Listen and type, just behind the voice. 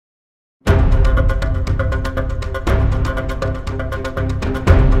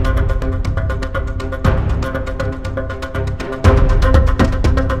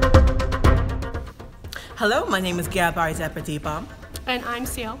Hello, my name is Gabari Zappa. And I'm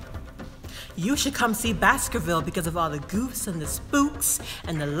Seal. You should come see Baskerville because of all the goofs and the spooks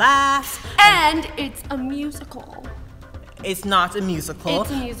and the laughs. And it's a musical. It's not a musical.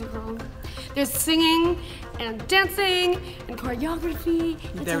 It's a musical. There's singing and dancing and choreography.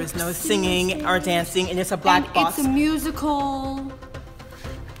 There is no singing or dancing, and it's a black box. It's a musical.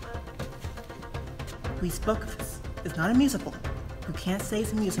 We spoke of this. It's not a musical. You can't say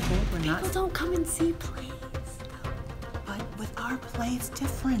it's a musical. People don't come and see plays. But with our play, it's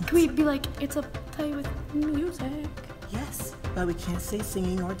different. Can we be like, it's a play with music? Yes, but we can't say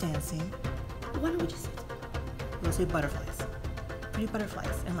singing or dancing. Why don't we just say We'll say butterflies. Pretty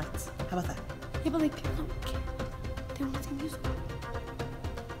butterflies and lights. How about that? Yeah, but like people don't care. They want to see musical.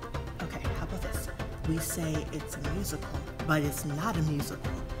 Okay, how about this? We say it's a musical, but it's not a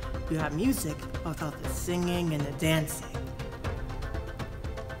musical. You have music without the singing and the dancing.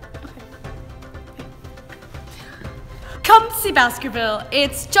 Come see Baskerville.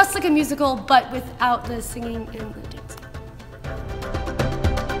 It's just like a musical, but without the singing and the dancing.